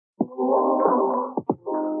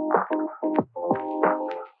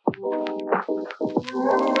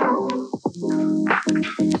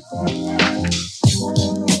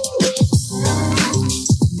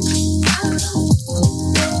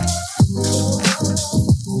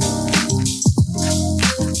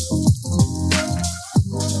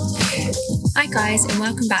guys, and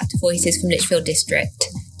welcome back to Voices from Lichfield District.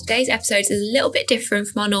 Today's episode is a little bit different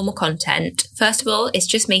from our normal content. First of all, it's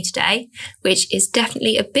just me today, which is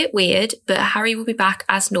definitely a bit weird, but Harry will be back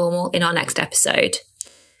as normal in our next episode.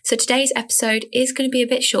 So today's episode is going to be a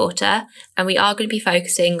bit shorter, and we are going to be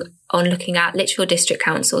focusing on looking at Lichfield District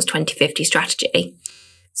Council's 2050 strategy.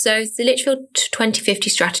 So the Lichfield 2050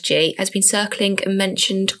 strategy has been circling and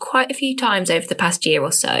mentioned quite a few times over the past year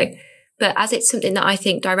or so, but as it's something that I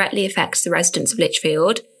think directly affects the residents of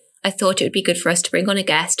Lichfield, I thought it would be good for us to bring on a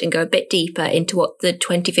guest and go a bit deeper into what the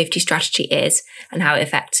 2050 strategy is and how it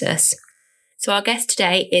affects us. So our guest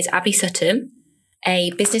today is Abbie Sutton,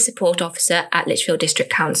 a business support officer at Lichfield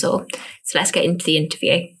District Council. So let's get into the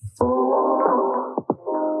interview.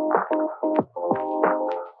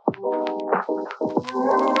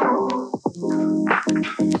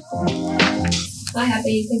 Hi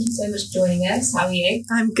Abbie, thank you so much for joining us. How are you?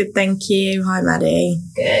 I'm good, thank you. Hi Maddie.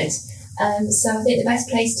 Good. So I think the best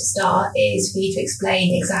place to start is for you to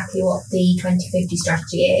explain exactly what the 2050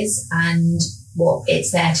 strategy is and what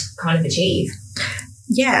it's there to kind of achieve.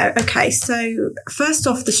 Yeah, okay. So first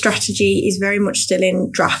off, the strategy is very much still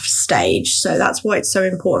in draft stage. So that's why it's so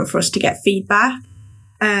important for us to get feedback.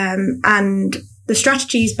 And the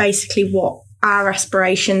strategy is basically what our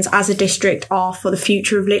aspirations as a district are for the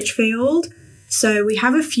future of Lichfield. So we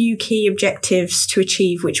have a few key objectives to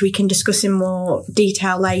achieve, which we can discuss in more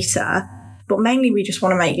detail later. But mainly we just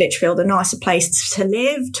want to make Lichfield a nicer place to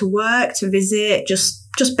live, to work, to visit,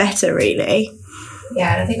 just better, really.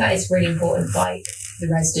 Yeah, and I think that is really important, like the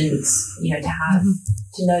residents, you know, to have,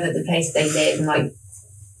 to know that the place they live and like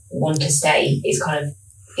want to stay is kind of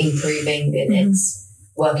improving and it's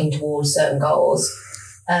working towards certain goals.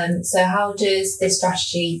 So how does this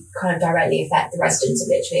strategy kind of directly affect the residents of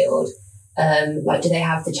Lichfield? Like, do they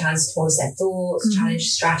have the chance to voice their thoughts, challenge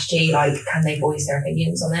strategy? Like, can they voice their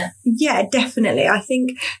opinions on it? Yeah, definitely. I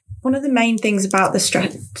think one of the main things about the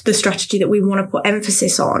strategy that we want to put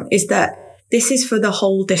emphasis on is that this is for the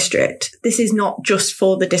whole district. This is not just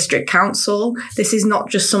for the district council. This is not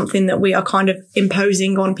just something that we are kind of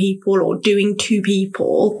imposing on people or doing to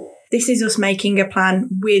people. This is us making a plan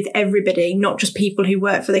with everybody, not just people who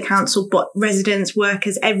work for the council, but residents,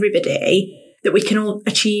 workers, everybody, that we can all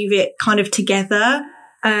achieve it kind of together.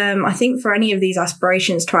 I think for any of these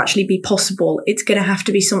aspirations to actually be possible, it's going to have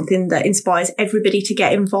to be something that inspires everybody to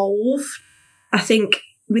get involved. I think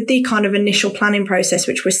with the kind of initial planning process,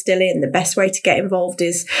 which we're still in, the best way to get involved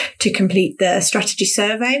is to complete the strategy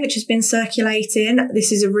survey, which has been circulating.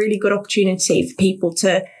 This is a really good opportunity for people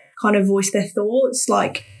to kind of voice their thoughts.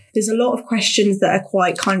 Like, there's a lot of questions that are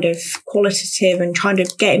quite kind of qualitative and kind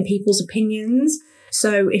of getting people's opinions.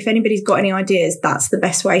 So if anybody's got any ideas, that's the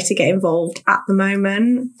best way to get involved at the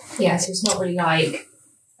moment. Yeah, so it's not really like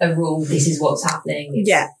a rule, this is what's happening.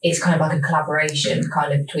 It's kind of like a collaboration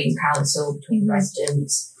kind of between council, between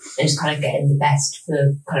residents, and just kind of getting the best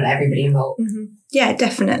for kind of everybody involved. Yeah,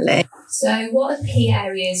 definitely. So what are the key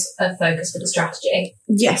areas of focus for the strategy?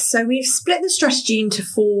 Yes, so we've split the strategy into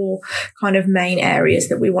 4 kind of main areas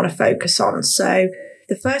that we want to focus on. So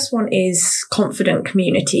the first one is confident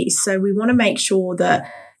communities. So we want to make sure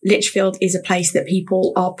that Lichfield is a place that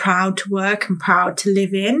people are proud to work and proud to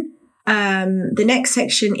live in. The next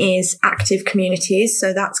section is active communities.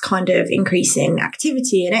 So that's kind of increasing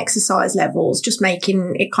activity and exercise levels, just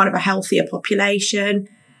making it kind of a healthier population.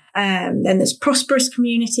 Then there's prosperous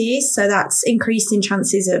communities. So that's increasing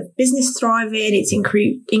chances of business thriving. It's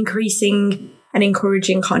increasing and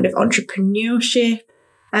encouraging kind of entrepreneurship.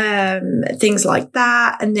 Things like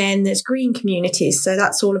that. And then there's green communities. So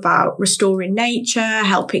that's all about restoring nature,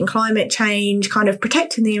 helping climate change, kind of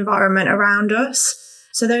protecting the environment around us.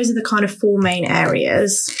 So those are the kind of 4 main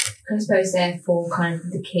areas. I suppose they're 4 kind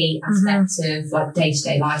of the key aspects of like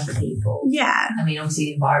day-to-day life for people. Yeah. I mean, obviously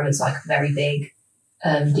the environment's like a very big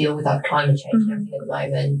deal with like climate change and everything at the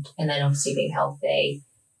moment. And then obviously being healthy,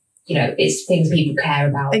 you know, it's things people care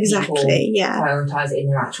about. Exactly, people prioritise it in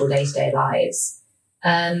their actual day-to-day lives.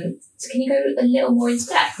 So can you go a little more in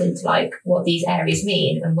depth into like what these areas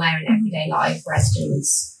mean and where in everyday life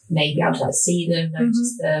residents may be able to like see them,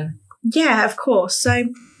 notice them? Yeah, of course. So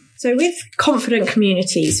with confident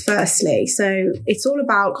communities, firstly, so it's all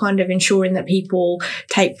about kind of ensuring that people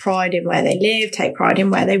take pride in where they live, take pride in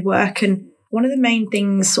where they work. And one of the main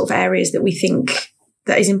things, sort of areas that we think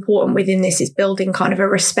that is important within this is building kind of a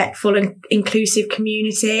respectful and inclusive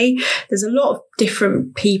community. There's a lot of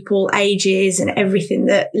different people, ages and everything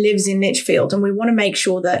that lives in Lichfield. And we want to make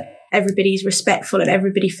sure that everybody's respectful and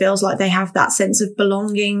everybody feels like they have that sense of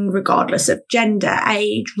belonging, regardless of gender,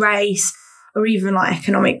 age, race, or even like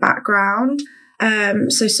economic background.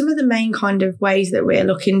 So some of the main kind of ways that we're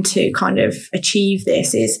looking to kind of achieve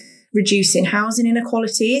this is reducing housing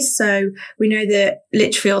inequalities. So we know that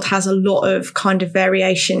Lichfield has a lot of kind of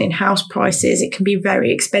variation in house prices. It can be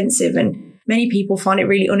very expensive, and many people find it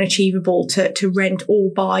really unachievable to rent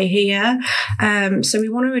or buy here. So we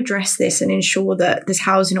want to address this and ensure that there's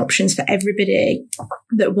housing options for everybody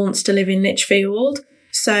that wants to live in Lichfield.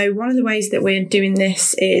 So one of the ways that we're doing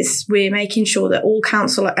this is we're making sure that all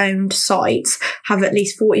council-owned sites have at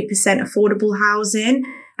least 40% affordable housing.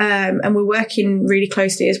 And we're working really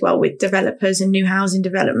closely as well with developers and new housing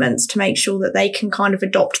developments to make sure that they can kind of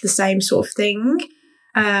adopt the same sort of thing.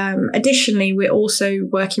 Additionally, we're also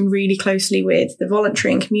working really closely with the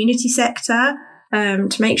voluntary and community sector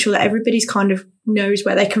to make sure that everybody's kind of knows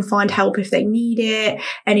where they can find help if they need it.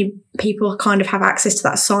 Any people kind of have access to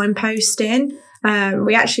that signposting.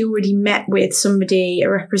 We actually already met with somebody, a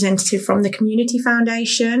representative from the Community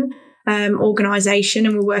Foundation organisation,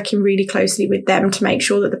 and we're working really closely with them to make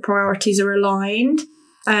sure that the priorities are aligned.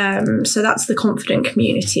 So that's the confident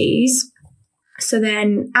communities. So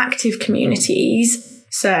then active communities,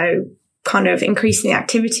 so kind of increasing the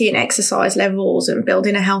activity and exercise levels and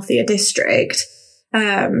building a healthier district.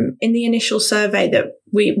 In the initial survey that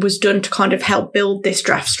was done to kind of help build this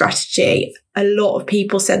draft strategy, a lot of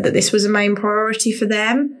people said that this was a main priority for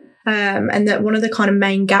them. And that one of the kind of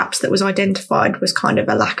main gaps that was identified was kind of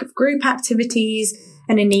a lack of group activities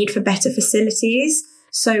and a need for better facilities.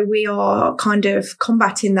 So we are kind of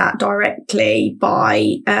combating that directly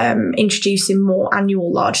by introducing more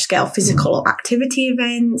annual large-scale physical activity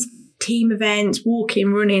events, team events,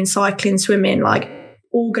 walking, running, cycling, swimming, like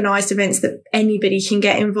organised events that anybody can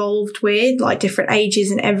get involved with, like different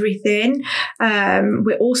ages and everything.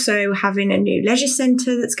 We're also having a new leisure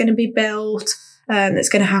centre that's going to be built. That's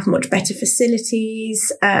going to have much better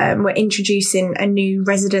facilities. We're introducing a new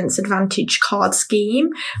residence advantage card scheme,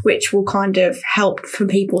 which will kind of help for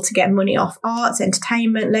people to get money off arts,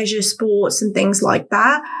 entertainment, leisure, sports, and things like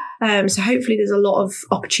that. So hopefully there's a lot of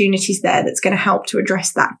opportunities there that's going to help to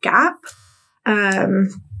address that gap.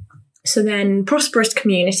 So then prosperous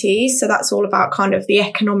communities. So that's all about kind of the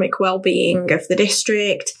economic well-being of the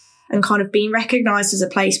district, and kind of being recognised as a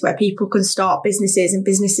place where people can start businesses and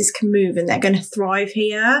businesses can move and they're going to thrive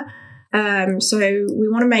here. So we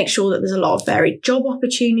want to make sure that there's a lot of varied job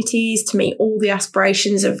opportunities to meet all the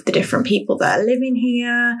aspirations of the different people that are living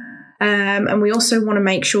here. And we also want to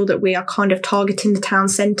make sure that we are kind of targeting the town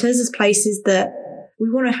centres as places that we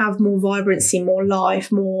want to have more vibrancy, more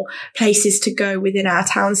life, more places to go within our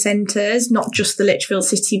town centres, not just the Lichfield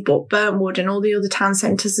city, but Burntwood and all the other town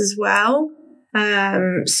centres as well.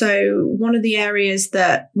 So one of the areas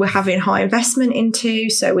that we're having high investment into,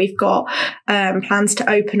 so we've got plans to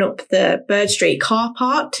open up the Bird Street car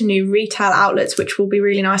park to new retail outlets, which will be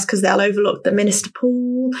really nice because they'll overlook the Minister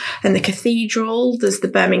Pool and the Cathedral. There's the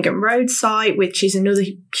Birmingham Road site, which is another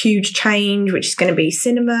huge change, which is going to be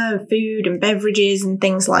cinema, food and beverages and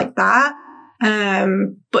things like that.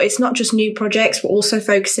 But it's not just new projects. We're also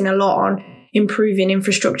focusing a lot on improving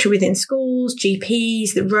infrastructure within schools,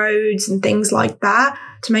 GPs, the roads and things like that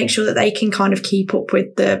to make sure that they can kind of keep up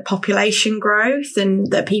with the population growth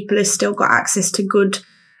and that people have still got access to good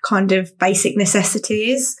kind of basic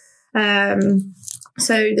necessities.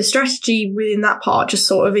 So the strategy within that part just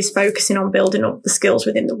sort of is focusing on building up the skills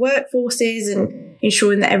within the workforces and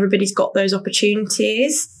ensuring that everybody's got those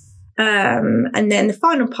opportunities. And then the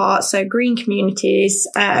final part, so green communities,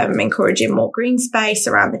 encouraging more green space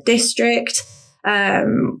around the district.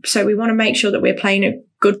 So we want to make sure that we're playing a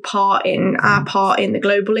good part in the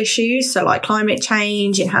global issues. So like climate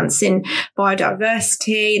change, enhancing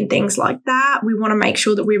biodiversity and things like that. We want to make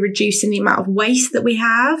sure that we're reducing the amount of waste that we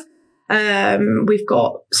have. We've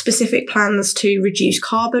got specific plans to reduce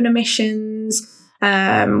carbon emissions.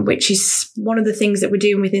 Which is one of the things that we're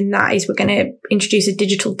doing within that is we're going to introduce a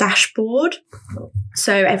digital dashboard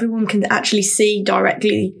so everyone can actually see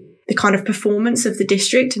directly the kind of performance of the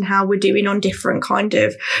district and how we're doing on different kind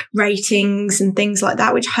of ratings and things like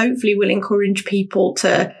that, which hopefully will encourage people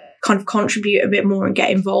to kind of contribute a bit more and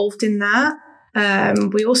get involved in that.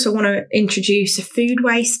 We also want to introduce a food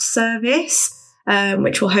waste service,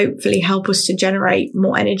 which will hopefully help us to generate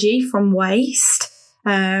more energy from waste.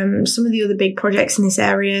 Some of the other big projects in this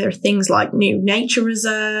area are things like new nature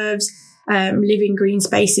reserves, living green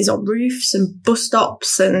spaces on roofs and bus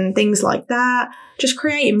stops and things like that. Just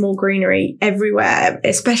creating more greenery everywhere,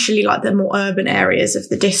 especially like the more urban areas of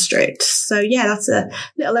the district. So yeah, that's a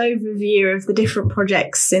little overview of the different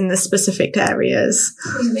projects in the specific areas.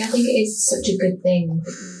 I think it is such a good thing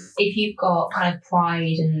if you've got kind of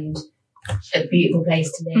pride and a beautiful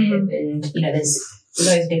place to live, and you know there's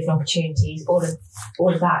loads of different opportunities, all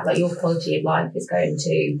of that, like your quality of life is going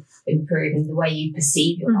to improve, and the way you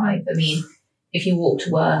perceive your life. I mean, if you walk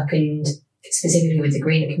to work, and specifically with the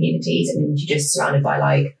greener communities, and you're just surrounded by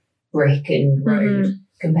like brick and road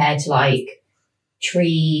compared to like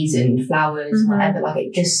trees and flowers, whatever, like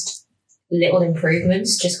it just, little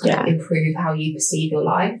improvements just kind of improve how you perceive your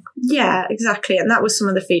life. Yeah, exactly. And that was some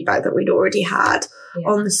of the feedback that we'd already had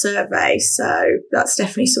on the survey. So that's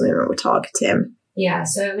definitely something that we're targeting. Yeah,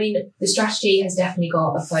 so I mean, the strategy has definitely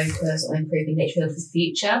got a focus on improving Lichfield for the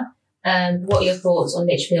future. What are your thoughts on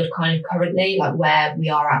Lichfield kind of currently, like where we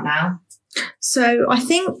are at now? So I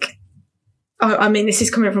think, I mean, this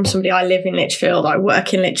is coming from somebody, I live in Lichfield, I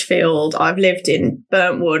work in Lichfield, I've lived in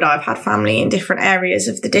Burntwood, I've had family in different areas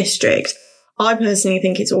of the district. I personally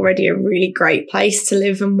think it's already a really great place to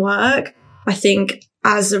live and work. I think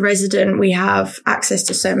as a resident, we have access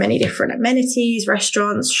to so many different amenities,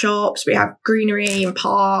 restaurants, shops, we have greenery and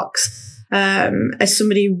parks. As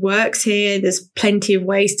somebody who works here, there's plenty of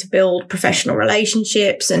ways to build professional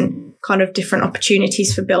relationships and kind of different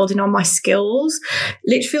opportunities for building on my skills.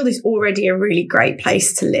 Lichfield is already a really great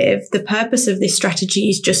place to live. The purpose of this strategy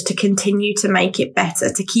is just to continue to make it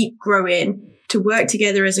better, to keep growing, to work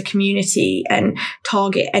together as a community and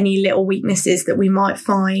target any little weaknesses that we might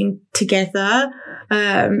find together.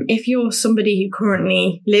 If you're somebody who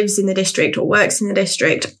currently lives in the district or works in the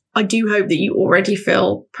district, I do hope that you already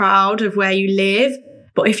feel proud of where you live.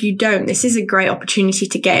 But if you don't, this is a great opportunity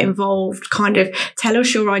to get involved, kind of tell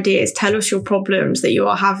us your ideas, tell us your problems that you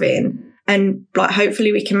are having. And like,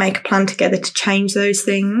 hopefully we can make a plan together to change those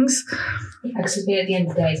things. Yeah, because at the end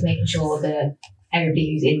of the day, it's making sure that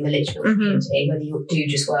everybody who's in the Lichfield community, whether you do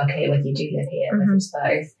just work here, whether you do live here, whether it's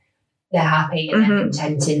both, they're happy and they're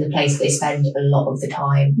content in the place they spend a lot of the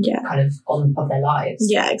time kind of of their lives.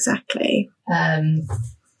 Yeah, exactly. And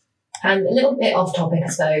a little bit off topic, I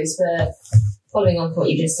suppose, but following on from what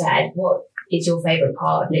you just said, what is your favourite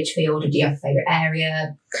part of Lichfield, or do you have a favourite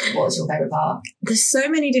area? What's your favourite part? There's so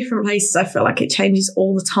many different places. I feel like it changes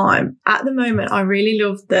all the time. At the moment, I really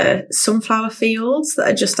love the sunflower fields that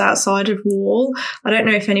are just outside of Wall. I don't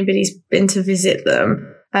know if anybody's been to visit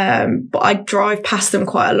them, but I drive past them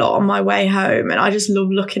quite a lot on my way home, and I just love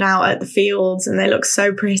looking out at the fields, and they look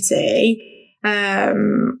so pretty.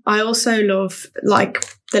 I also love like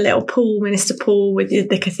the little pool, Minister Pool, with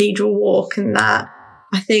the cathedral walk and that.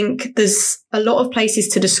 I think there's a lot of places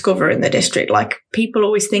to discover in the district. Like, people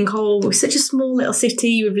always think, oh, we're such a small little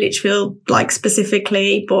city with Lichfield, like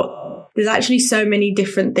specifically, but there's actually so many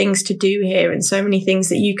different things to do here and so many things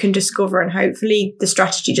that you can discover, and hopefully the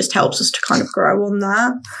strategy just helps us to kind of grow on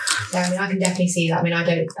that. Yeah, I mean, I can definitely see that. I mean, I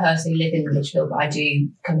don't personally live in Lichfield, but I do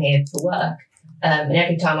come here for work. And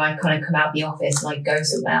every time I kind of come out the office and I go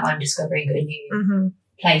somewhere, I'm discovering a new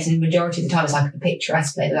place. And the majority of the time it's like a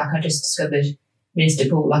picturesque place. Like, I just discovered Minister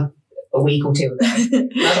Pool like a week or two ago.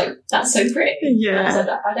 And I was like, that's so pretty. Yeah. I was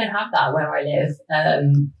like, I don't have that where I live.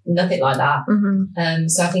 Nothing like that.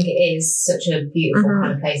 So I think it is such a beautiful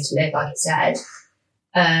kind of place to live, like it said.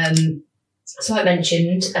 So I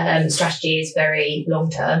mentioned strategy is very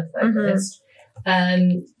long-term focused.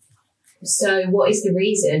 So what is the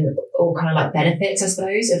reason, or kind of like benefits, I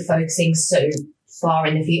suppose, of focusing so far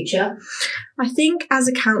in the future? I think as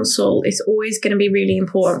a council, it's always going to be really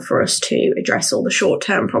important for us to address all the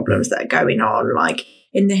short-term problems that are going on, like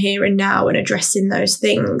in the here and now, and addressing those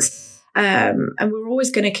things. And we're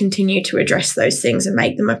always going to continue to address those things and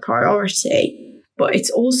make them a priority. But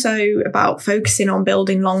it's also about focusing on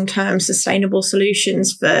building long-term sustainable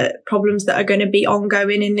solutions for problems that are going to be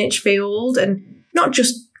ongoing in Lichfield, and not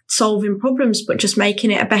just solving problems, but just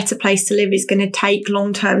making it a better place to live is going to take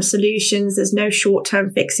long-term solutions. There's no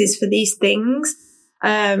short-term fixes for these things.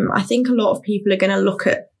 I think a lot of people are going to look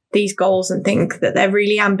at these goals and think that they're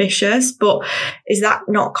really ambitious, but is that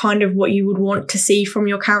not kind of what you would want to see from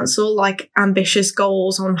your council, like ambitious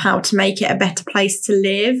goals on how to make it a better place to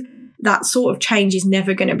live? That sort of change is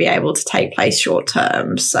never going to be able to take place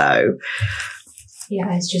short-term. So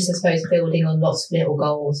yeah, it's just, I suppose, building on lots of little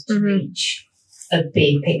goals to reach a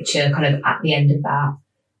big picture kind of at the end of that.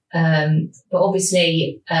 But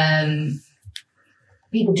obviously,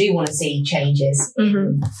 people do want to see changes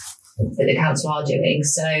that the council are doing.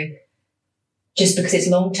 So just because it's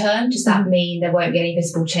long term, does that mean there won't be any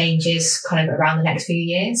visible changes kind of around the next few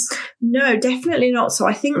years? No, definitely not. So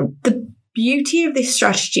I think the beauty of this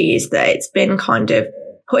strategy is that it's been kind of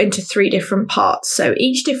put into 3 different parts. So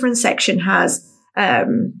each different section has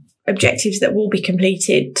objectives that will be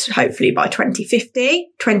completed hopefully by 2050,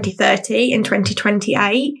 2030 and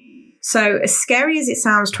 2028. So as scary as it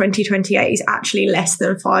sounds, 2028 is actually less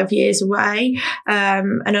than 5 years away.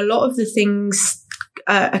 And a lot of the things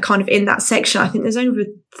are kind of in that section. I think there's over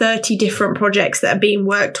 30 different projects that are being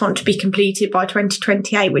worked on to be completed by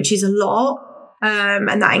 2028, which is a lot.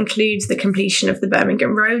 And that includes the completion of the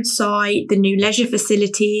Birmingham Road site, the new leisure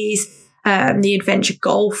facilities, the adventure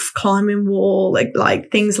golf climbing wall,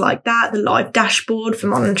 like things like that, the live dashboard for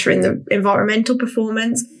monitoring the environmental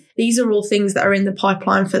performance. These are all things that are in the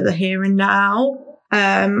pipeline for the here and now.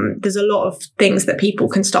 There's a lot of things that people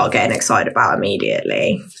can start getting excited about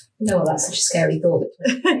immediately. No, well, that's such a scary thought.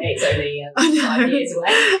 It's only 5 years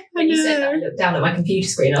away. When you said that, I looked down at my computer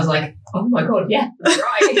screen. I was like, oh my God, yeah,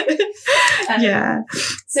 right. Yeah.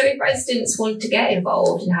 So if residents want to get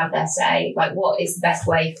involved and have their say, like, what is the best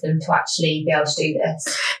way for them to actually be able to do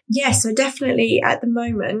this? Yeah, so definitely at the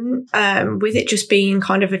moment, with it just being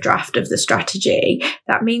kind of a draft of the strategy,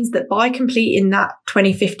 that means that by completing that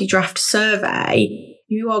 2050 draft survey,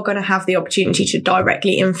 you are going to have the opportunity to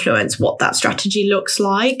directly influence what that strategy looks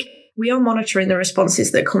like. We are monitoring the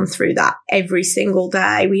responses that come through that every single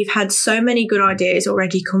day. We've had so many good ideas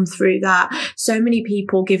already come through that, so many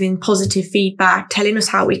people giving positive feedback, telling us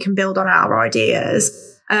how we can build on our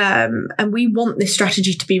ideas. And we want this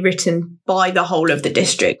strategy to be written by the whole of the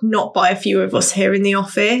district, not by a few of us here in the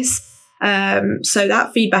office. So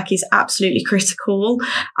that feedback is absolutely critical.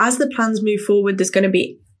 As the plans move forward, there's going to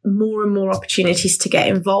be more and more opportunities to get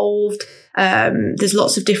involved. There's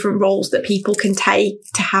lots of different roles that people can take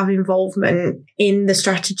to have involvement in the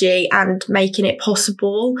strategy and making it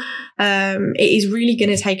possible. It is really going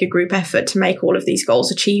to take a group effort to make all of these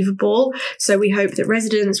goals achievable. So we hope that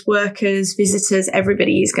residents, workers, visitors,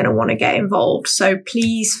 everybody is going to want to get involved. So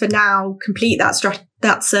please, for now, complete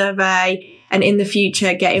that survey, and in the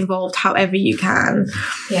future, get involved however you can.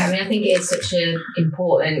 Yeah, I mean, I think it is such an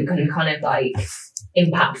important kind of like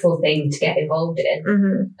impactful thing to get involved in.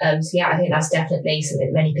 Mm-hmm. So yeah, I think that's definitely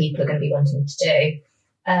something many people are going to be wanting to do.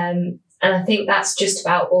 And I think that's just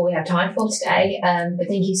about all we have time for today. But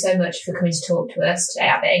thank you so much for coming to talk to us today,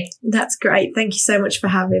 Abbie. That's great. Thank you so much for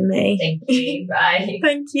having me. Thank you. Bye.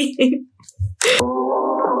 Thank you.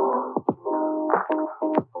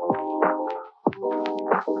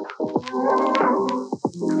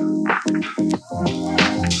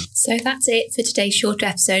 So that's it for today's shorter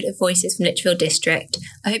episode of Voices from Lichfield District.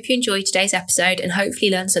 I hope you enjoyed today's episode and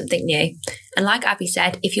hopefully learned something new. And like Abbie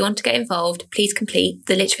said, if you want to get involved, please complete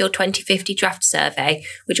the Lichfield 2050 draft survey,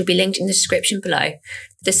 which will be linked in the description below.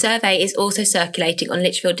 The survey is also circulating on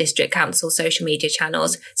Lichfield District Council social media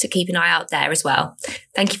channels, so keep an eye out there as well.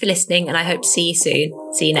 Thank you for listening, and I hope to see you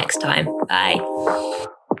soon. See you next time. Bye.